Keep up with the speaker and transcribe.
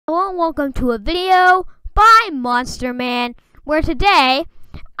and welcome to a video by Monster Man, where today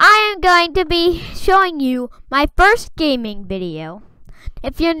I am going to be showing you my first gaming video.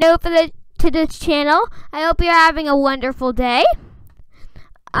 If you're new to this channel, I hope you're having a wonderful day.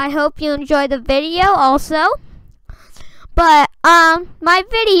 I hope you enjoy the video also. But my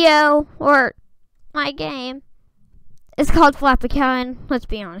video or my game is called Flappy Cow, and let's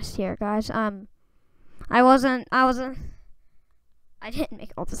be honest here, guys. I didn't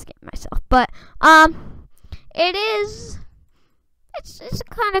make all this game myself, but it's a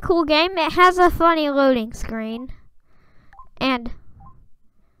kind of cool game. It has a funny loading screen, and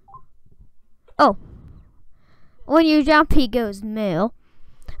when you jump, he goes moo.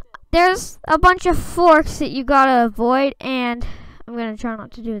 There's a bunch of forks that you gotta avoid, and I'm gonna try not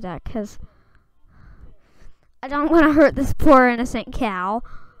to do that because I don't want to hurt this poor innocent cow.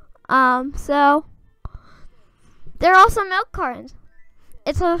 So there are also milk cartons.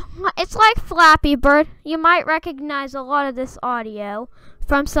 It's like Flappy Bird. You might recognize a lot of this audio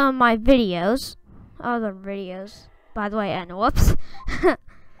from some of my videos. Other videos, by the way, and whoops.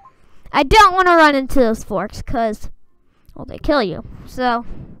 I don't want to run into those forks because, well, they kill you. So,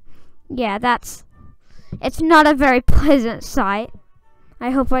 yeah, it's not a very pleasant sight. I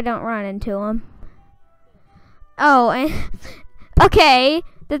hope I don't run into them. Oh, and okay,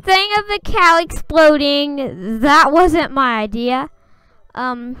 the thing of the cow exploding, that wasn't my idea.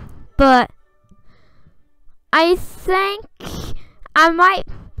 But I think I might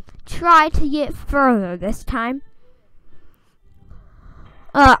try to get further this time.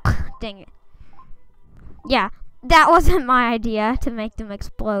 Ugh, dang it. Yeah, that wasn't my idea to make them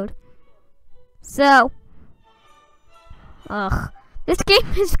explode. So, this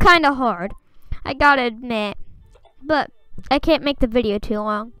game is kind of hard, I gotta admit, but I can't make the video too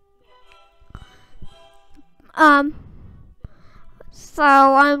long. So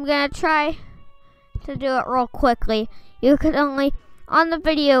I'm gonna try to do it real quickly. You could only, on the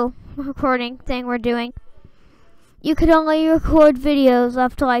video recording thing we're doing, you could only record videos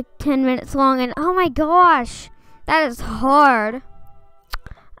up to like 10 minutes long, and oh my gosh, that is hard.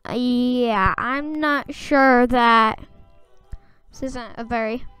 Yeah, I'm not sure that this isn't a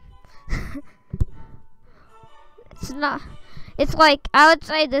very it's like, I would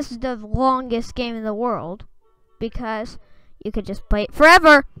say this is the longest game in the world, because you could just play it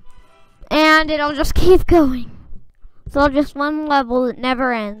forever and it'll just keep going. So just one level that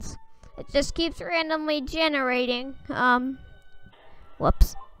never ends. It just keeps randomly generating.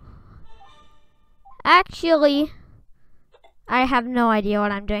 Whoops. Actually, I have no idea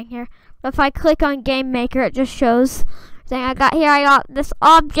what I'm doing here. But if I click on Game Maker, it just shows everything I got here. I got this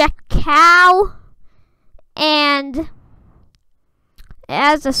object cow, and it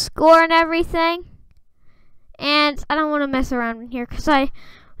has a score and everything. And I don't want to mess around in here because I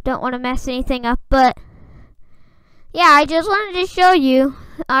don't want to mess anything up. But yeah, I just wanted to show you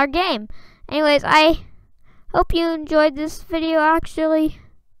our game. Anyways, I hope you enjoyed this video. Actually,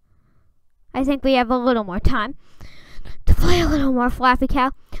 I think we have a little more time to play a little more Flappy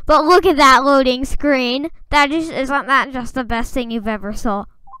Cow. But look at that loading screen. Isn't that just the best thing you've ever saw?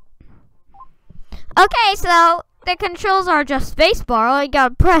 Okay, so the controls are just spacebar. All you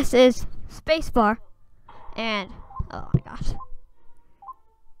gotta press is spacebar. And, oh my gosh.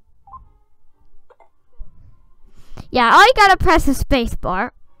 Yeah, all you gotta press is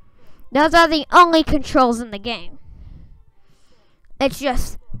spacebar. Those are the only controls in the game. It's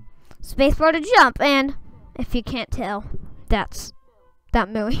just spacebar to jump, and if you can't tell, that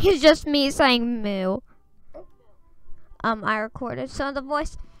mooing is just me saying moo. I recorded some of the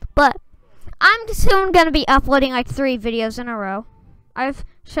voice, but I'm soon gonna be uploading like 3 videos in a row. I've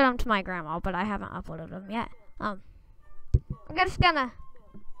showed them to my grandma, but I haven't uploaded them yet. I'm just gonna.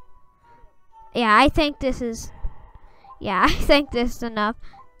 Yeah, I think this is. Yeah, I think this is enough.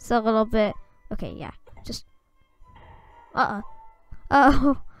 It's a little bit. Okay, yeah, just.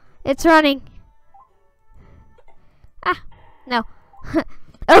 Oh, it's running. Ah, no.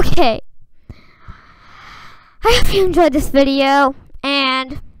 Okay. I hope you enjoyed this video,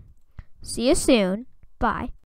 and see you soon. Bye.